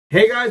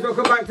Hey guys,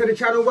 welcome back to the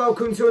channel.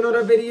 Welcome to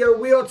another video.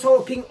 We are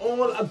talking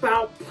all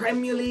about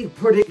Premier League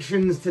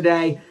predictions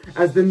today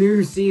as the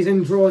new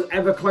season draws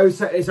ever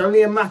closer. It's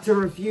only a matter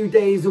of a few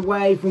days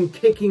away from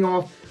kicking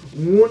off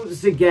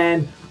once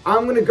again.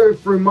 I'm going to go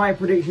through my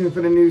predictions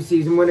for the new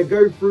season. We're going to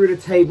go through the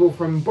table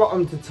from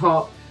bottom to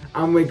top,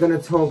 and we're going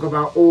to talk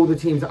about all the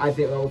teams that I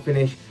think will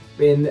finish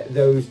in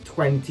those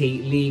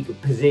 20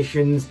 league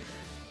positions.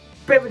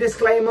 Bit of a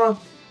disclaimer.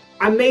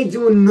 I may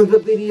do another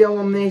video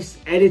on this,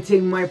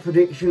 editing my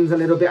predictions a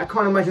little bit. I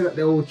can't imagine that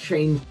they'll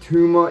change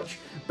too much,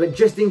 but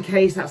just in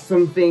case that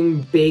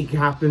something big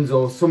happens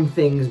or some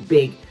things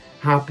big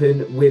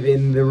happen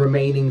within the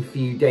remaining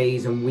few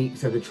days and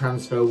weeks of the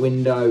transfer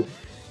window,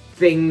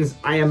 things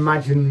I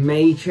imagine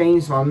may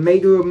change. So I may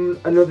do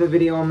another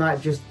video on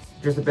that, just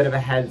a bit of a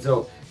heads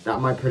up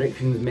that my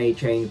predictions may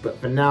change. But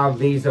for now,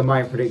 these are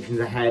my predictions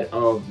ahead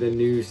of the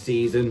new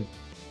season.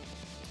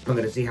 I'm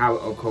going to see how,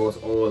 of course,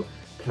 all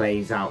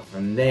plays out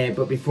from there.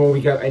 But before we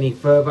go any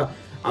further,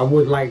 I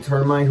would like to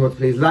remind you all to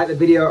please like the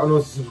video and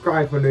also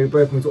subscribe for new.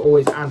 Both ones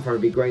always and for would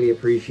be greatly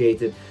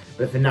appreciated.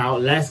 But for now,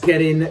 let's get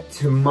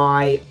into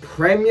my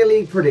Premier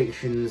League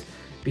predictions,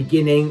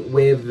 beginning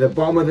with the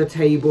bottom of the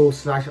table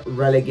 /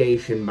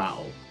 relegation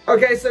battle.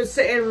 Okay, so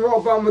sitting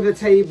right bottom of the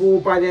table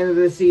by the end of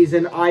the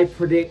season, I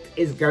predict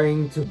is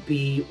going to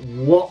be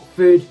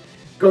Watford.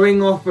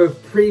 Going off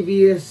of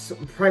previous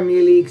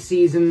Premier League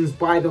seasons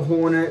by the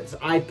Hornets,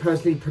 I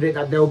personally predict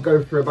that they'll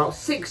go through about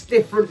 6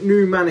 different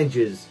new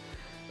managers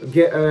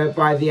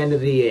by the end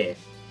of the year.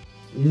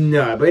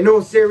 No, but in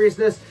all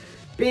seriousness,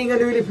 being a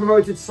newly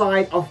promoted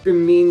side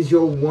often means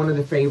you're one of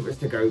the favourites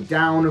to go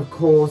down, of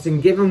course.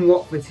 And given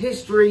Watford's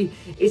history,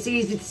 it's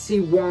easy to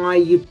see why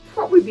you'd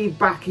probably be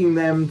backing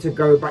them to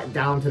go back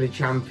down to the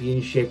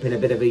Championship in a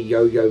bit of a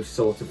yo-yo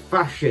sort of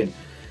fashion.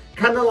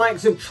 Can the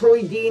likes of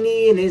Troy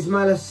Deeney and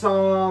Ismail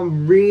Assar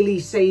really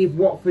save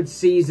Watford's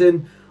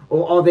season,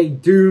 or are they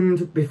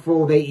doomed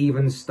before they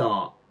even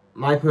start?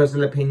 My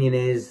personal opinion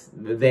is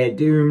that they're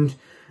doomed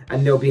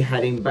and they'll be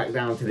heading back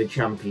down to the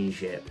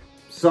Championship.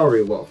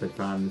 Sorry, Watford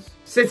fans.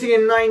 Sitting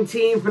in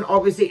 19th and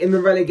obviously in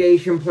the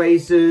relegation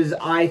places,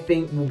 I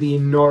think will be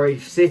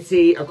Norwich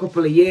City. A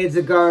couple of years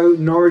ago,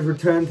 Norwich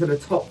returned to the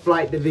top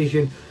flight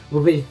division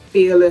with a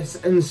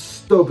fearless and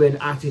stubborn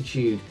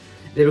attitude.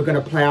 They were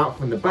going to play out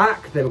from the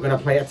back, they were going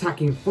to play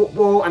attacking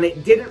football, and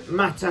it didn't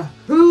matter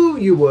who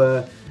you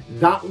were,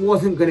 that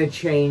wasn't going to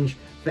change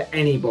for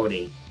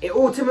anybody. It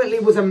ultimately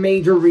was a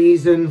major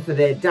reason for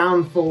their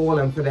downfall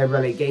and for their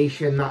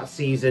relegation that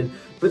season,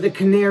 but the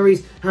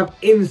Canaries have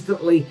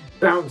instantly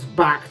bounced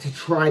back to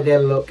try their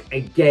luck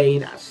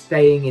again at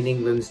staying in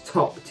England's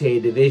top tier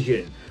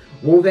division.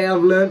 Will they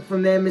have learnt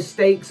from their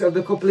mistakes of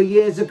a couple of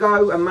years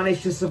ago and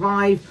managed to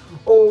survive?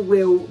 Or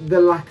will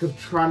the lack of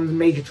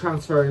major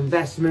transfer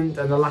investment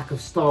and the lack of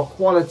star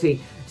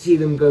quality see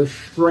them go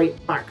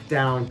straight back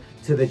down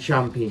to the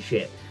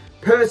Championship?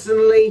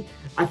 Personally,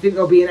 I think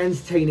there'll be an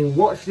entertaining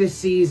watch this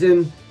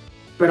season,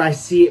 but I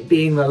see it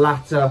being the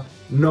latter.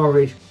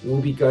 Norwich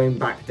will be going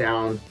back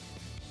down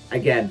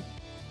again.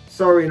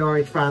 Sorry,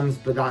 Norwich fans,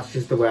 but that's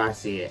just the way I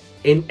see it.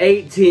 In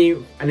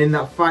 18th and in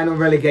that final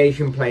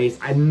relegation place,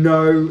 I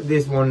know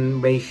this one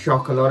may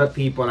shock a lot of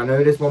people. I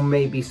know this one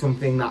may be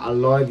something that a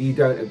lot of you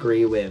don't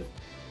agree with.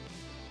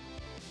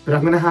 But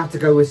I'm going to have to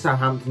go with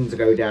Southampton to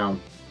go down.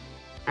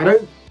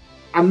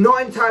 I'm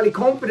not entirely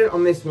confident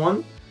on this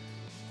one,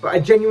 but I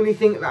genuinely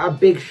think that a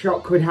big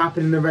shock could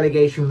happen in the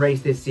relegation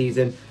race this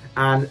season,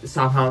 and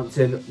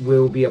Southampton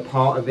will be a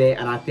part of it,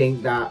 and I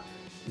think that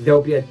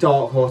there'll be a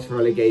dark horse for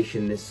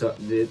relegation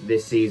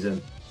this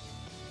season.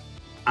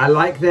 I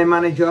like their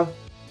manager.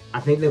 I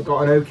think they've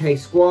got an okay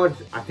squad.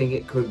 I think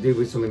it could do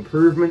with some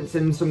improvements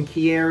in some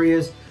key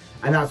areas,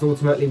 and that's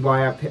ultimately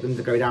why I picked them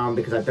to go down,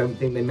 because I don't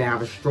think they may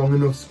have a strong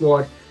enough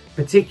squad,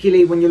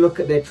 particularly when you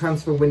look at their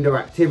transfer window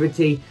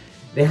activity.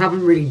 They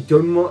haven't really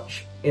done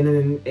much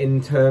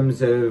in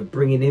terms of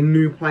bringing in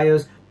new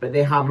players, but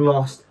they have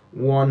lost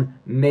one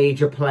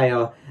major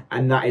player,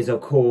 and that is,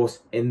 of course,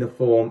 in the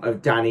form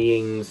of Danny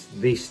Ings,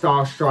 the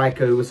star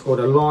striker who has scored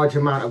a large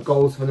amount of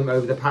goals for them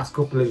over the past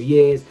couple of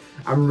years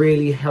and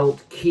really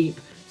helped keep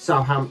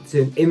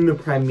Southampton in the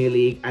Premier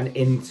League and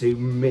into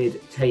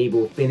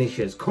mid-table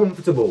finishers.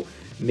 Comfortable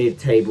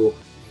mid-table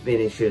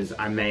finishers,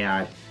 I may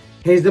add.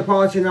 His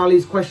departure now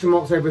leaves question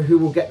marks over who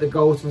will get the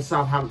goals for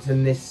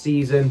Southampton this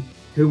season,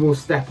 who will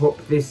step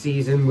up this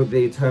season with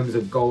the terms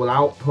of goal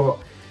output.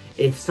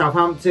 If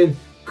Southampton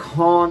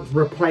can't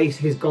replace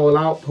his goal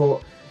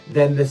output,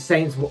 then the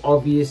Saints will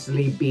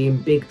obviously be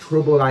in big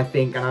trouble, I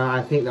think, and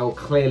I think they'll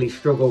clearly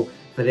struggle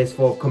for this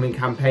forthcoming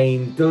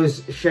campaign.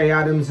 Does Shea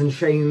Adams and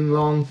Shane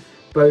Long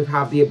both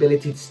have the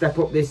ability to step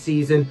up this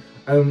season?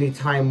 Only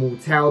time will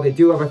tell. They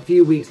do have a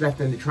few weeks left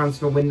in the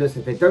transfer window, so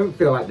if they don't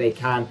feel like they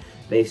can,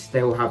 they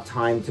still have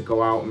time to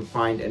go out and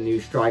find a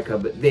new striker.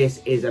 But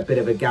this is a bit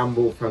of a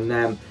gamble from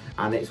them,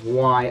 and it's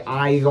why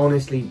I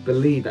honestly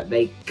believe that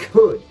they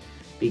could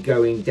be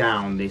going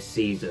down this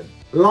season.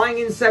 Lying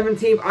in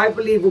 17th, I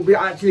believe, will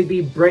actually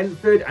be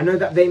Brentford. I know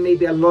that they may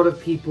be a lot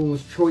of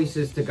people's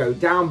choices to go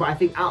down, but I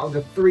think out of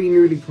the 3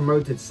 newly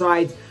promoted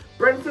sides,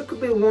 Brentford could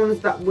be the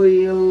ones that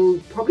will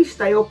probably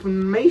stay up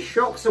and may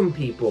shock some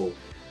people.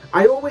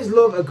 I always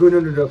love a good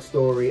underdog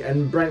story,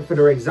 and Brentford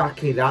are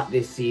exactly that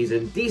this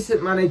season.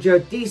 Decent manager,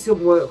 decent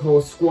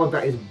workhorse squad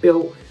that is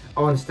built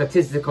on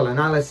statistical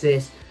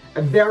analysis,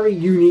 a very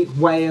unique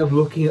way of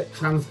looking at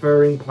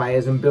transferring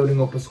players and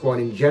building up a squad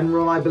in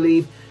general, I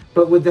believe.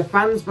 But with the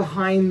fans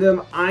behind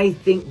them, I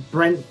think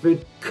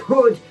Brentford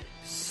could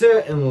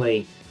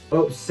certainly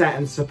upset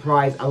and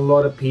surprise a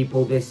lot of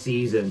people this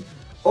season.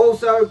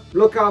 Also,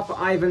 look out for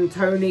Ivan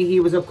Toney.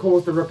 He was, of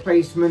course, the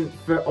replacement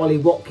for Ollie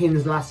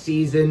Watkins last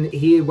season.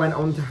 He went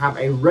on to have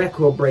a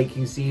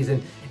record-breaking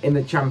season in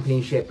the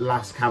Championship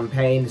last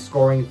campaign,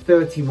 scoring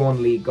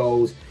 31 league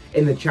goals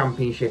in the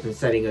Championship and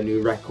setting a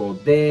new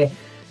record there.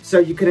 So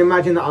you can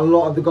imagine that a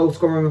lot of the goal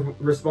scoring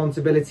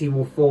responsibility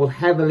will fall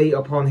heavily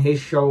upon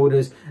his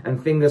shoulders,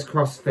 and fingers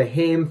crossed for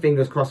him,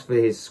 fingers crossed for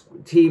his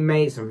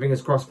teammates, and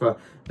fingers crossed for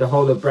the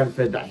whole of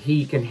Brentford that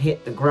he can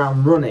hit the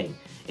ground running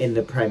in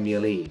the Premier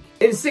League.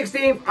 In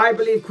 16th, I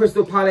believe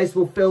Crystal Palace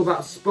will fill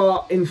that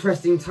spot.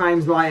 Interesting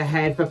times lie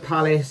ahead for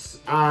Palace,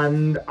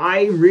 and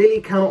I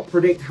really cannot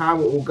predict how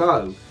it will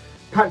go.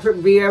 Patrick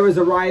Vieira's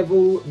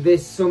arrival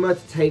this summer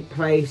to take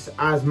place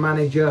as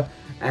manager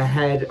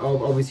ahead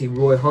of obviously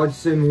Roy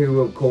Hodgson,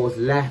 who of course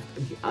left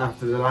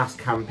after the last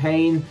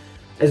campaign,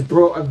 has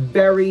brought a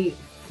very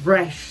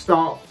fresh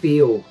start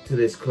feel to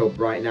this club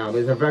right now.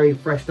 There's a very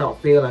fresh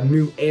start feel. A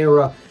new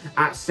era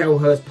at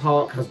Selhurst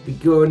Park has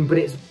begun, but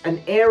it's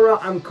an era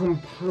I'm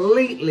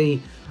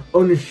completely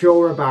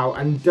unsure about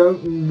and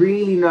don't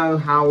really know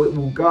how it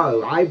will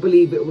go. I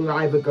believe it will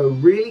either go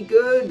really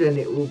good and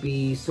it will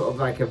be sort of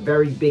like a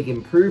very big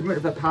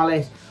improvement for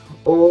Palace,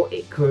 or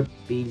it could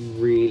be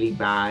really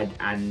bad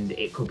and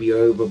it could be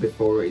over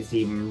before it's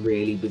even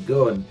really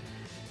begun.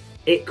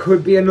 It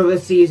could be another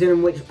season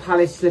in which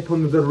Palace slip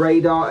under the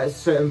radar at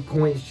certain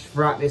points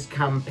throughout this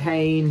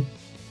campaign.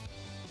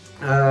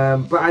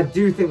 But I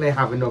do think they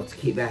have enough to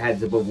keep their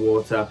heads above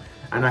water.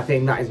 And I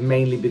think that is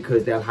mainly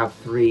because they'll have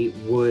 3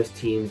 worse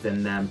teams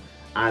than them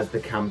as the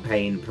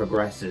campaign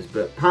progresses.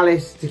 But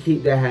Palace to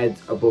keep their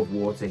heads above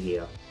water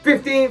here.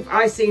 15th,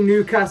 I see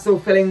Newcastle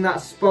filling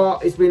that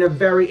spot. It's been a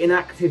very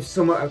inactive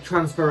summer of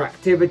transfer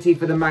activity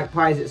for the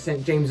Magpies at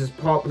St James's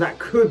Park. But that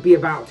could be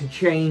about to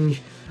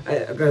change.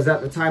 Because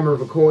at the time of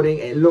recording,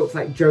 it looks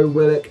like Joe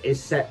Willock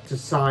is set to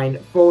sign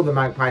for the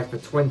Magpies for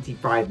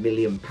 £25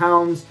 million.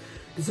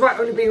 Despite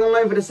only being on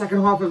loan for the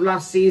second half of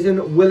last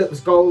season, Willock's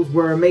goals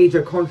were a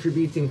major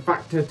contributing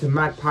factor to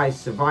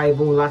Magpies'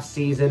 survival last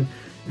season.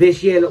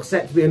 This year looks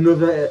set to be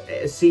another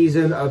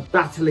season of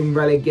battling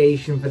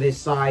relegation for this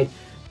side.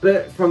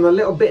 But from the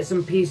little bits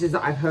and pieces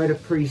that I've heard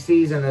of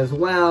pre-season as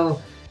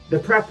well, the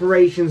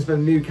preparations for the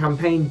new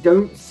campaign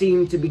don't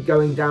seem to be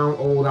going down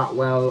all that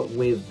well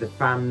with the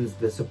fans,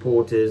 the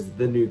supporters,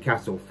 the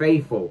Newcastle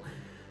faithful.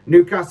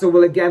 Newcastle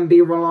will again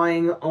be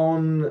relying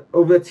on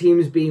other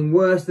teams being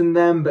worse than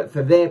them, but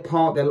for their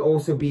part, they'll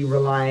also be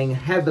relying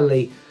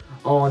heavily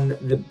on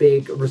the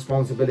big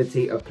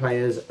responsibility of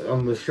players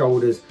on the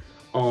shoulders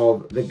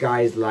of the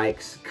guys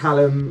like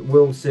Callum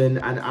Wilson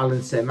and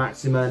Alan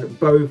Saint-Maximin.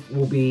 Both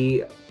will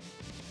be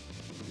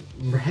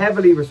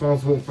heavily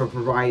responsible for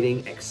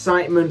providing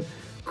excitement,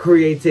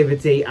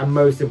 creativity, and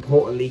most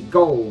importantly,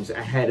 goals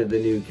ahead of the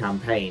new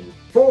campaign.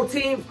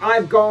 14th,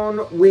 I've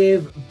gone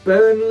with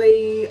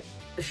Burnley.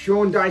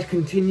 Sean Dyche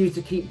continues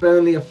to keep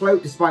Burnley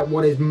afloat despite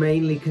what is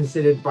mainly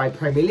considered by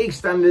Premier League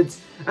standards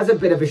as a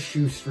bit of a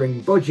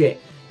shoestring budget.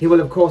 He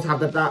will of course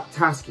have that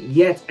task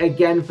yet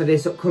again for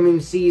this upcoming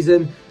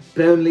season.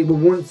 Burnley will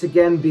once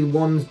again be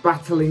ones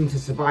battling to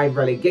survive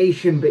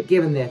relegation, but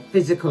given their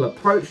physical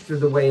approach to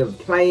the way of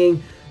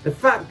playing, the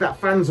fact that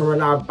fans are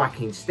allowed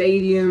back in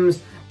stadiums,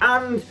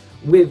 and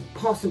with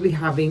possibly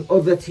having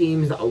other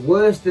teams that are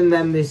worse than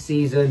them this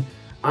season,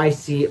 I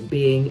see it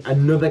being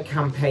another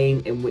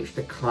campaign in which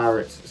the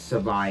Clarets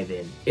survive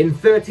in. In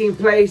 13th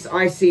place,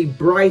 I see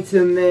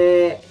Brighton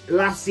there.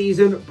 Last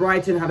season,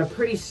 Brighton had a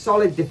pretty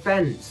solid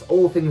defence,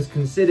 all things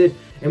considered,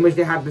 in which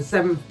they had the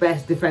 7th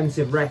best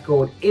defensive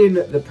record in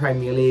the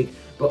Premier League.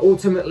 But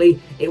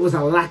ultimately, it was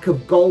a lack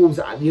of goals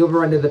at the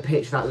other end of the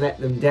pitch that let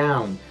them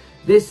down.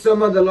 This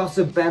summer, the loss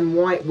of Ben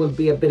White will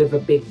be a bit of a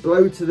big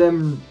blow to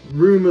them.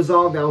 Rumours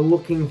are they're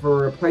looking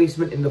for a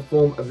replacement in the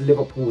form of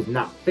Liverpool's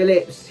Nat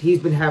Phillips. He's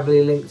been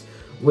heavily linked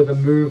with a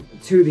move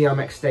to the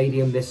Amex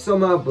Stadium this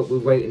summer, but we'll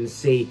wait and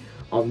see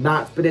on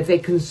that. But if they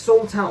can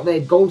sort out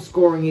their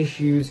goal-scoring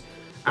issues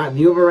at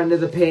the other end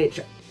of the pitch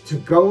to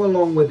go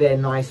along with their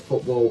nice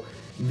football,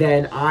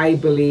 then I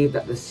believe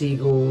that the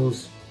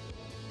Seagulls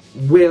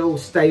will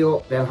stay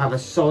up. They'll have a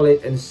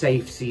solid and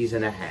safe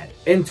season ahead.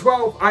 In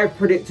 12th, I've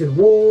predicted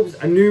Wolves.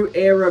 A new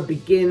era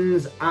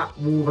begins at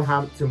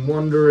Wolverhampton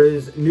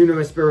Wanderers. Nuno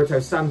Espirito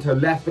Santo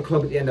left the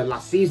club at the end of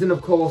last season,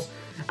 of course,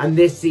 and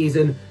this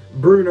season,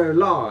 Bruno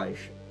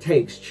Lage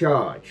takes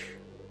charge.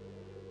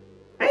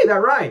 Hey, that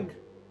rhymed.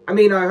 I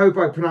mean, I hope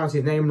I pronounced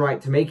his name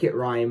right to make it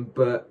rhyme,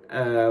 but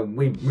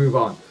we move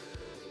on.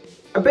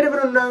 A bit of an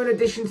unknown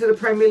addition to the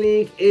Premier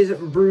League is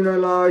Bruno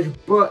Lage,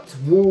 but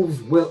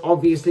Wolves will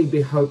obviously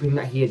be hoping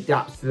that he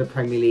adapts to the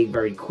Premier League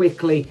very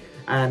quickly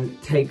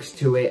and takes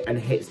to it and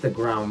hits the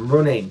ground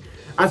running.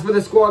 As for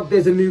the squad,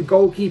 there's a new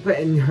goalkeeper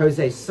in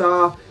Jose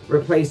Sarr,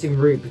 replacing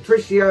Rui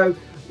Patricio.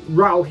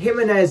 Raul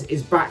Jimenez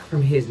is back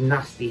from his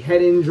nasty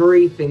head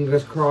injury.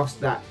 Fingers crossed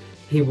that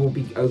he will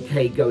be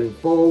okay going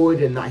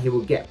forward and that he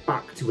will get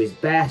back to his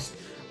best.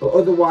 But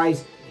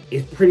otherwise,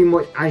 it's pretty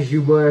much as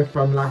you were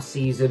from last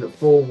season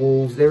for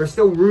Wolves. There are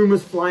still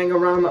rumours flying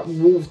around that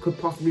Wolves could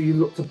possibly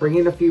look to bring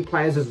in a few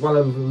players as well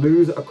as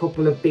lose a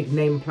couple of big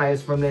name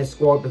players from their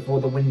squad before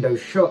the window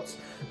shuts.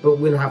 But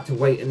we'll have to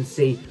wait and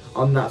see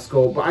on that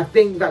score. But I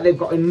think that they've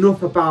got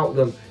enough about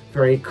them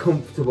for a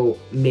comfortable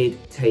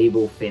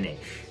mid-table finish.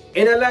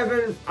 In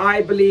 11th,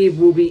 I believe,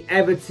 will be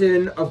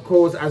Everton. Of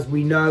course, as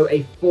we know,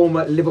 a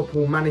former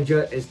Liverpool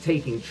manager is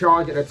taking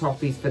charge at the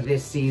Toffees for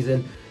this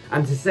season.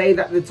 And to say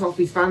that the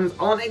Toffees fans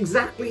aren't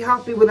exactly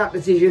happy with that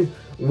decision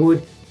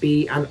would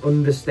be an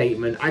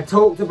understatement. I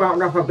talked about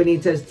Rafa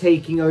Benitez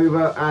taking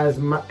over as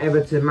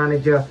Everton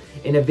manager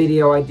in a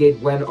video I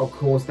did when, of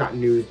course, that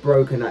news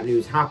broke and that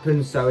news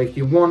happened. So if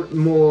you want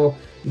more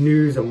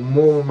news and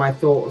more of my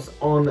thoughts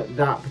on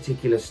that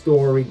particular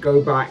story,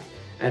 go back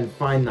and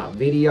find that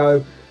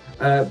video.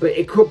 But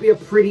it could be a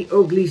pretty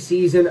ugly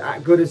season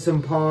at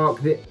Goodison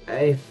Park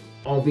if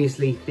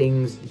obviously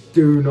things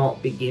do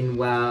not begin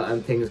well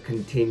and things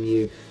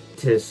continue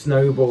to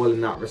snowball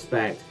in that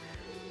respect.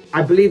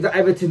 I believe that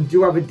Everton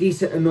do have a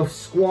decent enough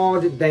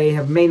squad. They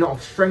may not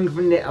have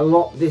strengthened it a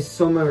lot this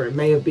summer. It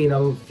may have been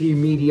a few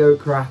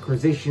mediocre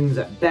acquisitions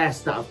at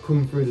best that have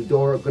come through the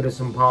door at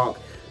Goodison Park.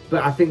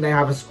 But I think they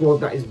have a squad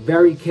that is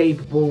very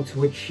capable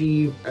to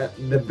achieve, at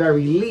the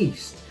very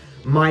least,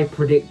 my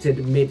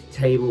predicted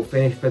mid-table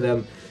finish for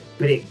them.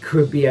 But it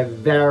could be a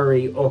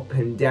very up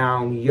and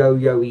down,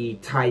 yo-yo-y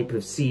type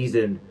of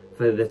season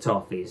for the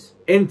Toffees.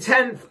 In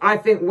 10th, I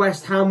think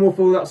West Ham will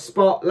fill that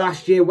spot.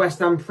 Last year, West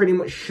Ham pretty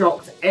much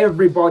shocked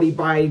everybody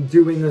by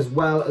doing as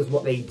well as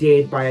what they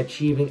did by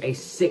achieving a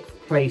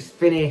 6th place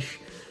finish.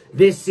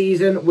 This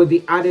season, with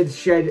the added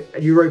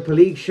Europa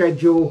League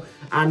schedule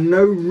and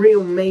no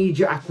real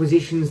major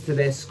acquisitions to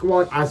their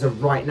squad as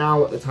of right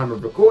now, at the time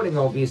of recording,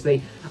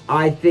 obviously,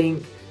 I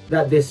think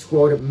that this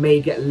squad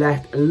may get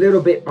left a little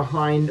bit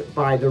behind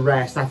by the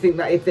rest. I think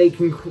that if they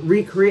can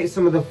recreate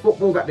some of the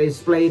football that they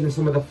displayed and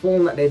some of the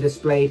form that they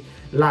displayed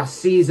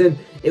last season,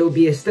 it will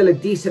be still a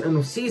decent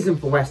enough season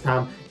for West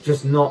Ham,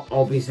 just not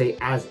obviously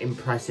as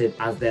impressive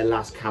as their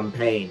last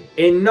campaign.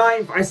 In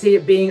 9th, I see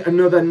it being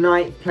another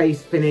 9th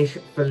place finish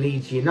for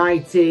Leeds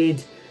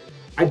United.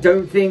 I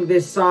don't think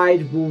this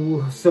side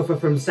will suffer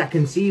from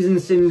second season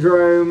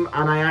syndrome,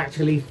 and I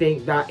actually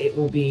think that it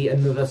will be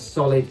another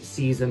solid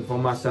season for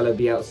Marcelo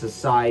Bielsa's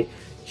side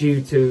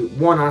due to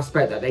one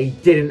aspect that they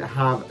didn't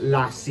have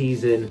last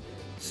season: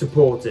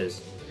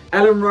 supporters.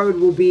 Ellen Road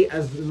will be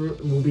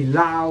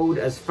loud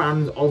as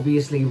fans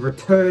obviously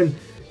return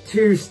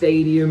to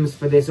stadiums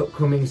for this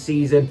upcoming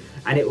season,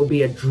 and it will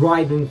be a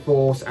driving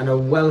force and a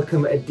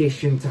welcome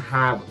addition to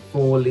have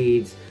for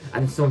Leeds,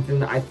 and something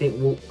that I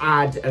think will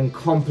add and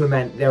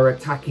complement their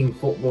attacking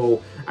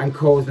football and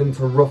cause them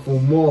to ruffle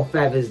more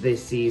feathers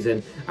this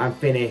season and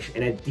finish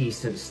in a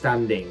decent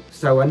standing.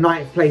 So a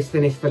 9th place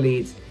finish for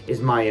Leeds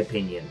is my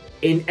opinion.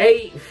 In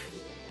 8th,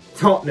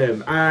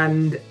 Tottenham,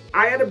 and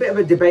I had a bit of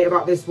a debate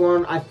about this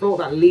one. I thought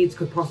that Leeds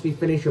could possibly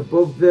finish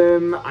above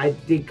them. I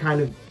did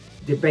kind of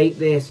debate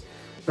this,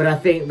 but I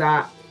think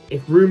that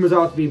if rumours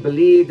are to be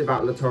believed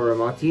about Lautaro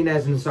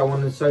Martinez and so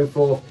on and so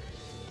forth,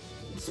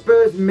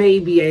 Spurs may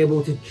be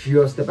able to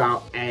just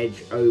about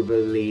edge over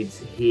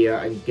Leeds here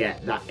and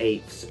get that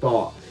 8th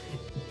spot.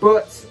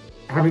 But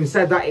having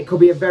said that, it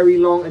could be a very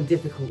long and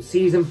difficult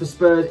season for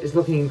Spurs. It's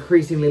looking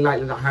increasingly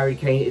likely that Harry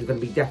Kane is going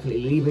to be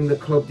definitely leaving the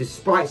club,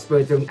 despite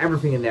Spurs doing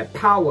everything in their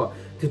power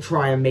to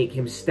try and make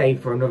him stay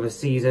for another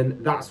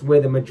season. That's where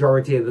the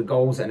majority of the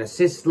goals and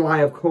assists lie,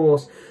 of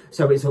course,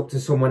 so it's up to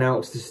someone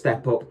else to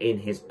step up in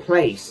his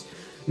place.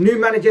 New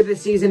manager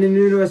this season in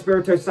Nuno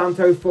Espirito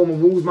Santo, former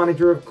Wolves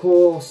manager, of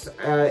course.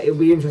 It'll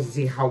be interesting to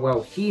see how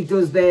well he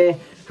does there,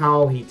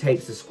 how he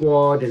takes the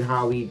squad and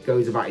how he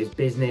goes about his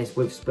business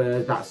with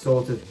Spurs, that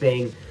sort of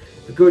thing.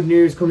 The good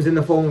news comes in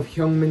the form of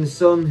Heung-min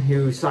Son,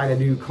 who signed a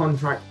new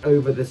contract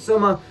over the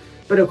summer.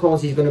 But of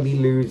course, he's going to be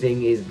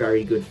losing his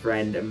very good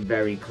friend and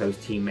very close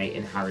teammate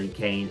in Harry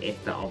Kane,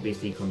 if that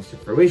obviously comes to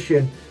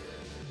fruition.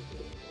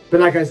 But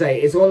like I say,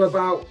 it's all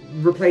about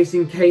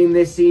replacing Kane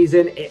this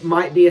season. It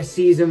might be a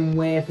season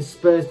where, for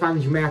Spurs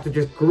fans, you may have to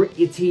just grit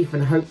your teeth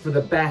and hope for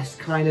the best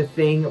kind of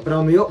thing. But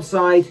on the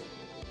upside,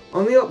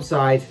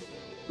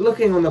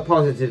 looking on the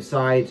positive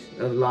side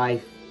of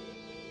life,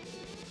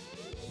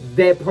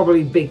 they're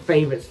probably big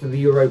favourites for the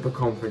Europa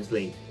Conference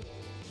League.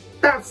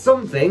 That's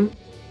something,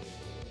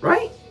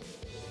 right?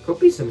 Could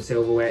be some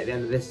silverware at the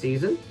end of this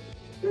season.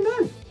 Who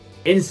knows?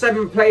 In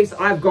 7th place,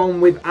 I've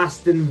gone with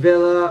Aston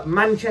Villa.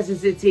 Manchester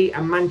City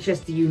and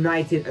Manchester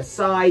United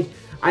aside,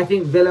 I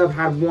think Villa have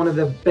had one of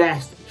the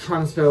best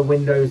transfer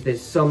windows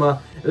this summer,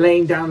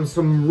 laying down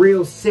some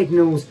real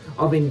signals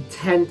of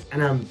intent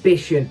and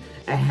ambition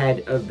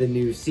ahead of the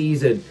new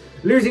season.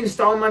 Losing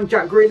starman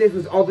Jack Grealish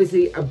was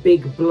obviously a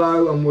big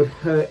blow and would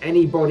hurt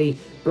anybody,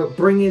 but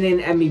bringing in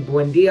Emi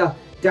Buendia,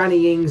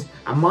 Danny Ings,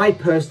 and my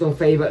personal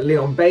favourite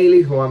Leon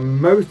Bailey, who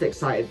I'm most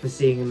excited for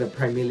seeing in the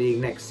Premier League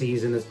next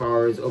season as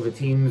far as other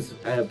teams'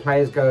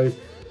 players goes,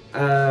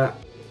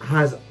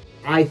 has,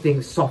 I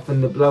think,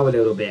 softened the blow a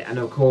little bit. And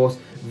of course,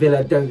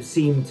 Villa don't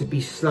seem to be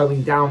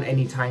slowing down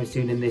anytime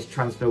soon in this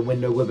transfer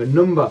window, with a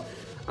number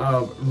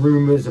of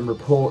rumours and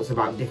reports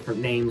about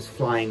different names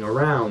flying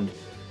around.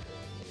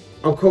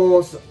 Of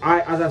course,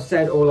 as I've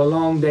said all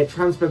along, their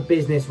transfer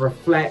business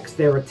reflects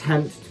their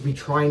attempt to be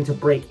trying to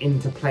break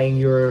into playing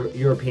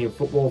European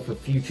football for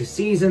future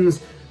seasons.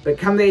 But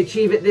can they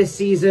achieve it this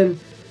season?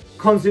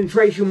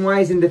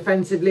 Concentration-wise and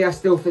defensively, I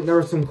still think there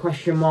are some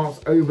question marks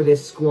over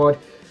this squad.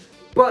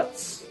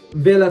 But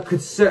Villa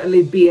could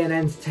certainly be an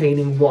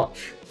entertaining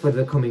watch for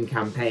the coming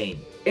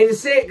campaign. In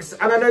 6,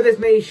 and I know this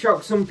may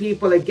shock some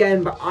people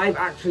again, but I've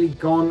actually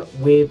gone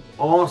with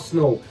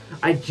Arsenal.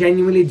 I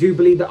genuinely do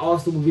believe that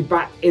Arsenal will be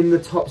back in the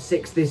top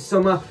 6 this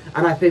summer,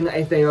 and I think that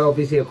if they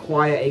obviously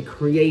acquire a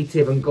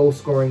creative and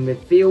goal-scoring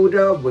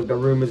midfielder, with the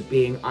rumours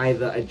being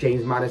either a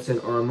James Maddison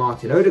or a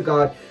Martin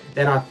Odegaard,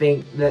 then I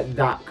think that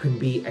that could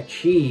be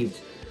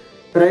achieved.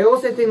 But I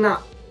also think that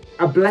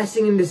a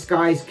blessing in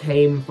disguise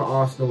came for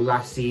Arsenal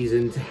last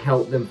season to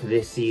help them for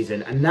this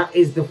season, and that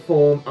is the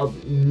form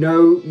of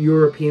no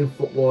European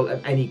football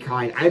of any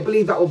kind. I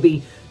believe that will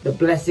be the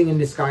blessing in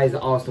disguise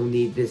that Arsenal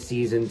need this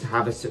season to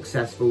have a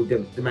successful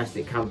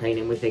domestic campaign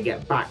in which they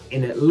get back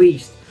in at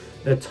least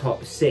the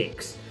top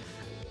 6.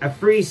 A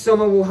free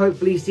summer will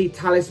hopefully see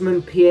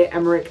talisman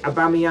Pierre-Emerick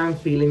Aubameyang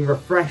feeling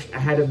refreshed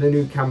ahead of the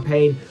new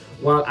campaign,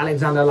 while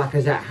Alexander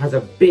Lacazette has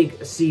a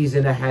big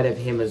season ahead of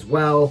him as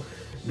well.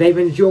 They've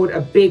endured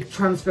a big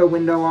transfer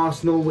window,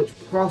 Arsenal, which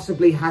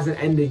possibly hasn't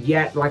ended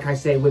yet, like I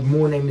say, with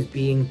more names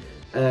being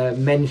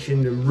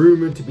mentioned and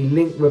rumoured to be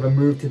linked with a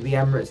move to the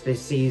Emirates this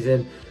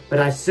season. But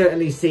I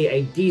certainly see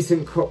a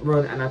decent cup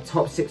run and a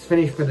top 6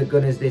 finish for the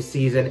Gunners this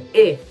season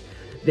if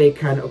they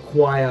can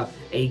acquire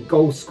a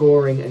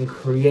goal-scoring and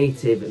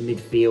creative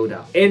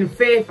midfielder. In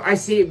 5th, I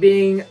see it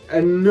being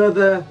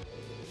another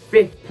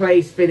 5th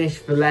place finish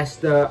for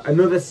Leicester.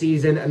 Another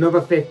season,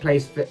 another 5th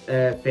place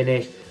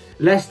finish.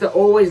 Leicester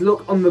always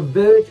look on the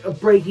verge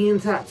of breaking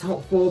into that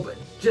top 4, but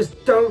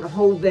just don't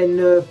hold their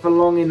nerve for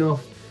long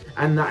enough,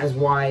 and that is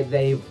why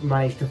they've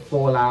managed to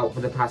fall out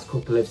for the past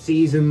couple of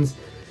seasons.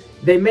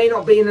 They may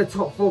not be in the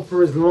top 4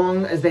 for as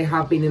long as they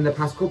have been in the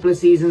past couple of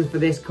seasons for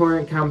this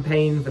current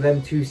campaign, for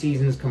them 2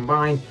 seasons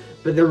combined,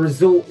 but the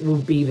result will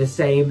be the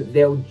same.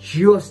 They'll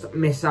just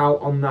miss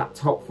out on that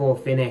top 4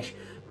 finish,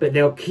 but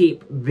they'll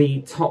keep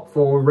the top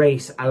 4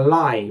 race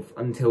alive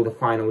until the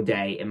final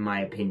day, in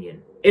my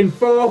opinion. In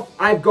 4th,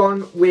 I've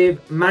gone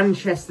with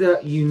Manchester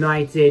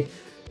United.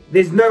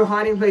 There's no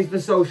hiding place for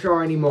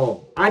Solskjaer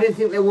anymore. I didn't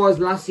think there was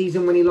last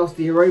season when he lost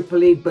the Europa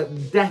League,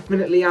 but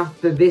definitely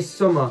after this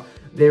summer,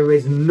 there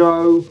is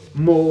no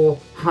more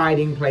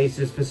hiding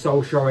places for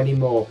Solskjaer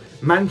anymore.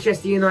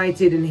 Manchester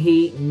United and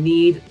he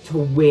need to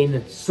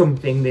win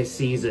something this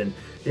season.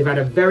 They've had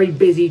a very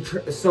busy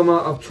summer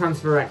of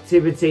transfer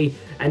activity,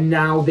 and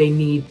now they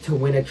need to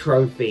win a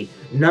trophy.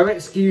 No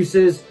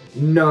excuses,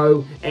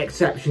 no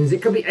exceptions.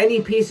 It could be any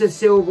piece of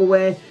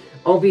silverware.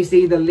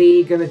 Obviously, the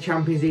league and the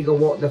Champions League are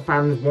what the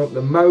fans want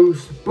the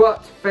most,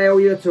 but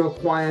failure to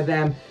acquire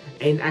them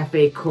in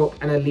FA Cup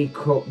and a League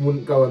Cup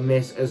wouldn't go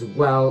amiss, as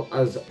well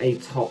as a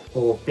top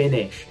 4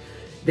 finish.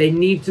 They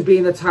need to be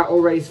in the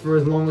title race for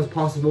as long as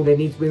possible. They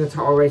need to be in the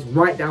title race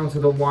right down to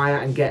the wire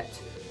and get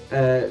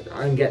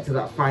to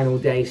that final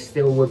day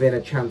still within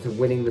a chance of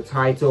winning the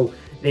title.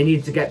 They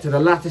need to get to the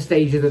latter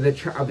stages of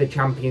the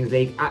Champions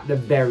League at the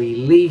very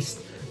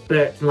least.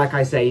 But like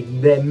I say,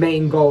 their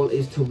main goal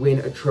is to win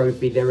a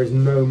trophy. There is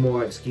no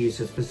more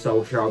excuses for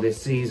Solskjaer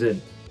this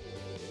season.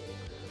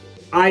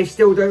 I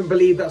still don't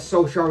believe that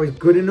Solskjaer is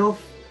good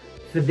enough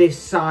for this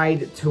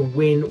side to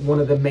win one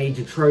of the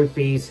major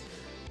trophies.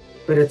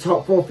 But a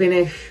top 4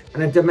 finish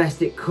and a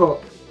domestic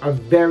cup are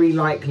very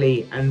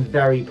likely and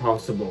very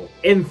possible.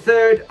 In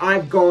 3rd,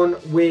 I've gone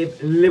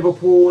with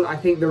Liverpool. I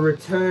think the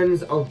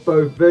returns of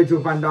both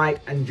Virgil van Dijk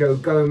and Joe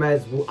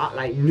Gomez will act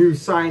like new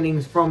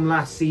signings from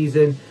last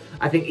season.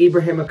 I think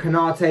Ibrahima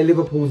Konate,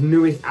 Liverpool's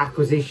newest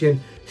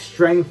acquisition,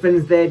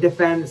 strengthens their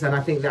defence, and I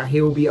think that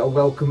he'll be a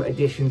welcome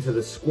addition to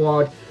the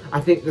squad.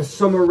 I think the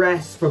summer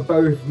rest for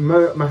both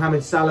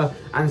Mohamed Salah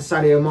and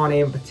Sadio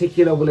Mane in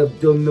particular will have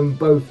done them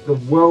both the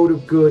world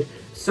of good.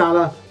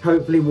 Salah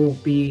hopefully will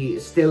be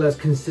still as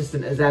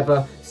consistent as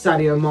ever.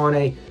 Sadio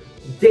Mane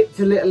dipped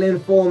a little in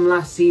form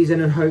last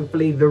season, and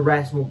hopefully the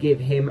rest will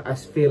give him a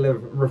feel of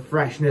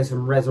refreshness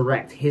and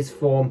resurrect his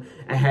form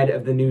ahead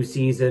of the new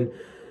season.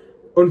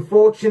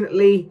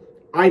 Unfortunately,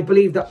 I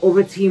believe that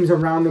other teams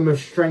around them have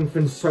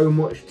strengthened so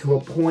much to a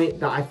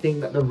point that I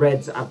think that the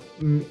Reds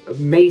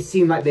may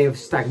seem like they have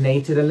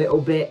stagnated a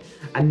little bit,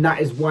 and that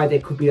is why they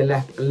could be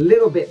left a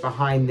little bit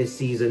behind this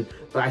season.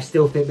 But I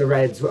still think the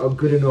Reds are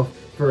good enough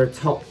for a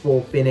top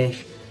 4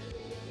 finish.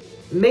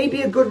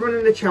 Maybe a good run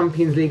in the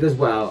Champions League as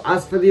well.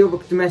 As for the other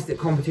domestic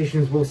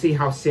competitions, we'll see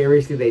how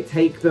seriously they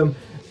take them,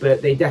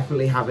 but they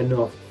definitely have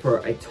enough for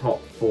a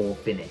top 4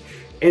 finish.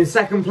 In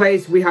second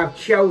place, we have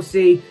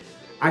Chelsea.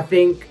 I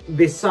think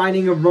this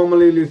signing of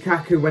Romelu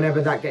Lukaku,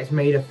 whenever that gets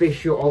made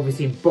official,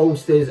 obviously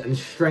bolsters and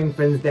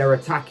strengthens their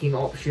attacking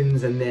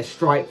options and their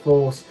strike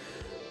force.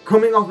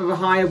 Coming off of a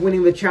high of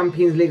winning the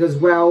Champions League as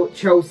well,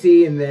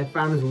 Chelsea and their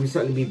fans will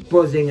certainly be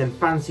buzzing and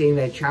fancying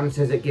their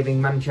chances at giving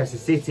Manchester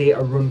City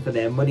a run for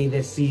their money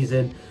this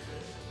season.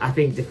 I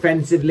think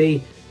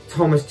defensively,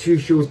 Thomas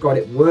Tuchel's got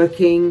it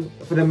working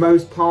for the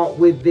most part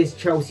with this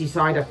Chelsea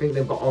side. I think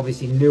they've got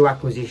obviously new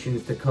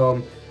acquisitions to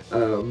come.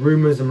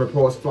 Rumours and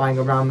reports flying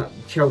around that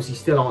Chelsea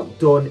still aren't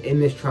done in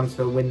this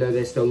transfer window.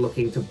 They're still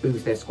looking to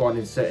boost their squad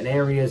in certain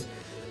areas.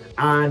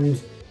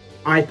 And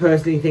I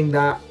personally think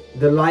that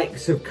the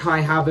likes of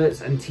Kai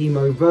Havertz and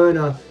Timo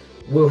Werner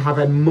will have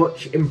a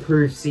much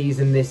improved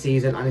season this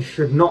season and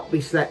should not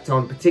be slept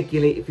on,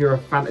 particularly if you're a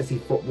fantasy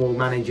football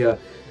manager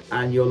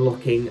and you're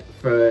looking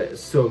for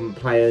some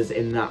players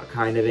in that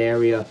kind of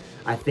area.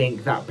 I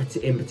think that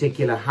in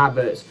particular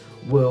Havertz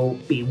will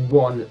be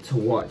one to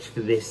watch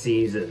for this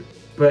season.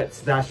 But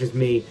that's just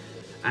me,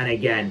 and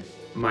again,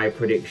 my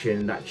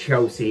prediction that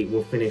Chelsea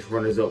will finish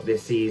runners-up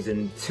this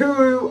season.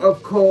 2,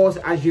 of course,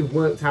 as you've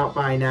worked out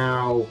by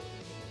now,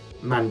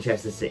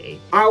 Manchester City.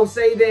 I'll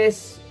say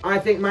this, I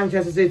think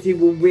Manchester City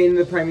will win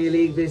the Premier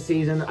League this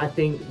season. I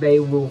think they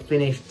will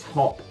finish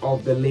top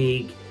of the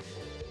league.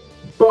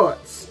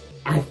 But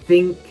I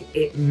think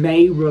it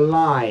may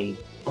rely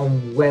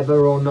on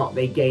whether or not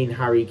they gain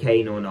Harry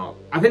Kane or not.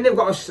 I think they've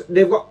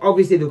got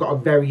a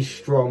very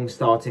strong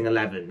starting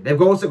 11.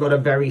 They've also got a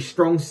very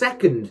strong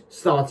second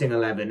starting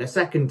 11, a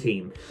second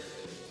team.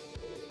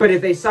 But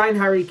if they sign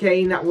Harry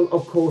Kane, that will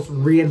of course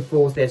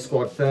reinforce their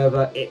squad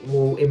further. It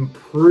will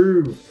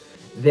improve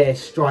their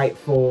strike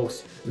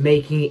force,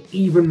 making it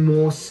even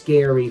more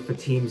scary for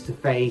teams to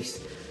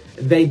face.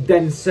 They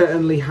then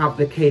certainly have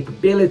the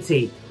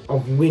capability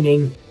of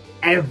winning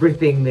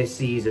everything this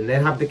season. They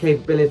have the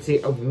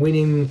capability of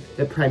winning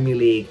the Premier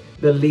League,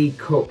 the League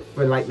Cup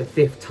for like the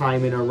 5th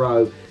time in a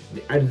row,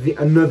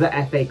 another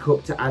FA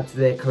Cup to add to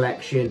their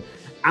collection,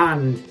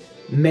 and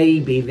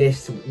maybe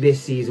this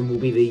season will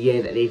be the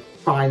year that they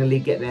finally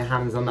get their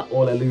hands on that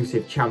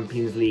all-elusive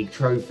Champions League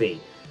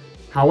trophy.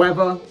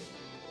 However,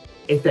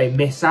 if they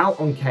miss out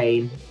on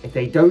Kane, if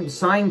they don't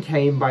sign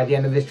Kane by the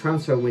end of this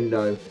transfer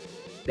window,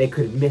 they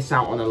could miss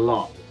out on a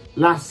lot.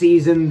 Last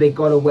season, they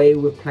got away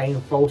with playing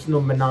false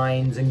number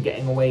 9s and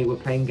getting away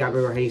with playing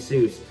Gabriel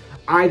Jesus.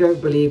 I don't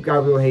believe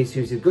Gabriel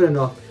Jesus is good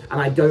enough, and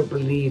I don't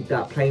believe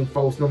that playing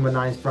false number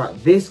 9s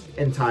throughout this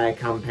entire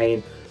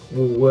campaign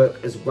will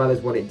work as well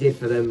as what it did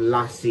for them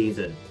last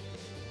season.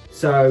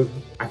 So,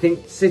 I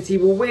think City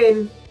will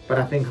win, but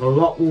I think a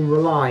lot will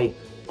rely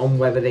on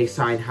whether they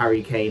sign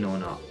Harry Kane or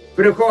not.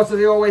 But of course, as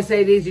I always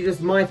say, these are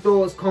just my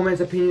thoughts, comments,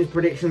 opinions,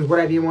 predictions,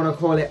 whatever you want to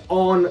call it,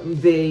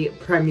 on the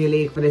Premier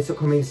League for this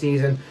upcoming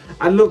season.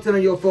 I'd love to know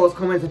your thoughts,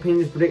 comments,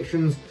 opinions,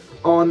 predictions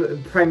on the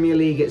Premier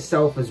League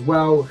itself as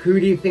well. Who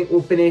do you think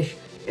will finish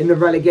in the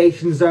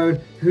relegation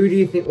zone? Who do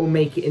you think will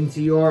make it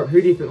into Europe?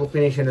 Who do you think will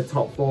finish in the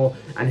top 4?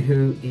 And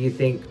who do you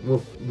think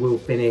will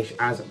finish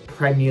as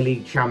Premier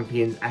League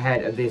champions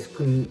ahead of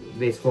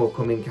this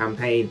forthcoming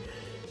campaign?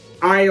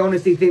 I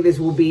honestly think this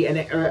will be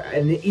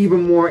an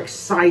even more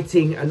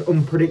exciting and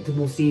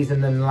unpredictable season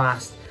than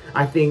last.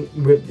 I think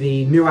with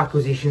the new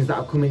acquisitions that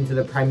have come into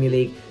the Premier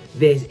League,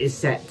 this is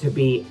set to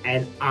be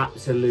an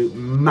absolute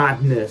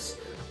madness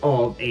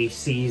of a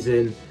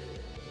season.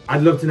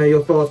 I'd love to know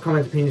your thoughts,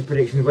 comments, opinions,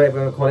 predictions, whatever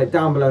you want to call it,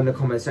 down below in the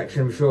comment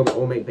section. I'm sure that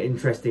will make for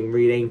interesting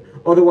reading.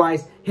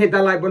 Otherwise, hit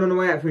that like button on the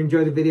way out if you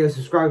enjoyed the video.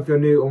 Subscribe if you're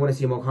new or want to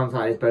see more content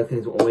like this. Both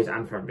things will always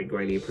and forever be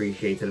greatly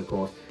appreciated, of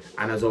course.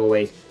 And as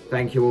always,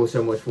 thank you all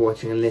so much for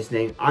watching and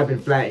listening. I've been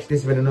Fletch.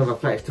 This has been another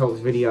Fletch Talks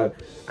video.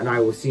 And I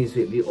will see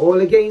you all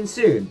again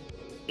soon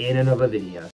in another video.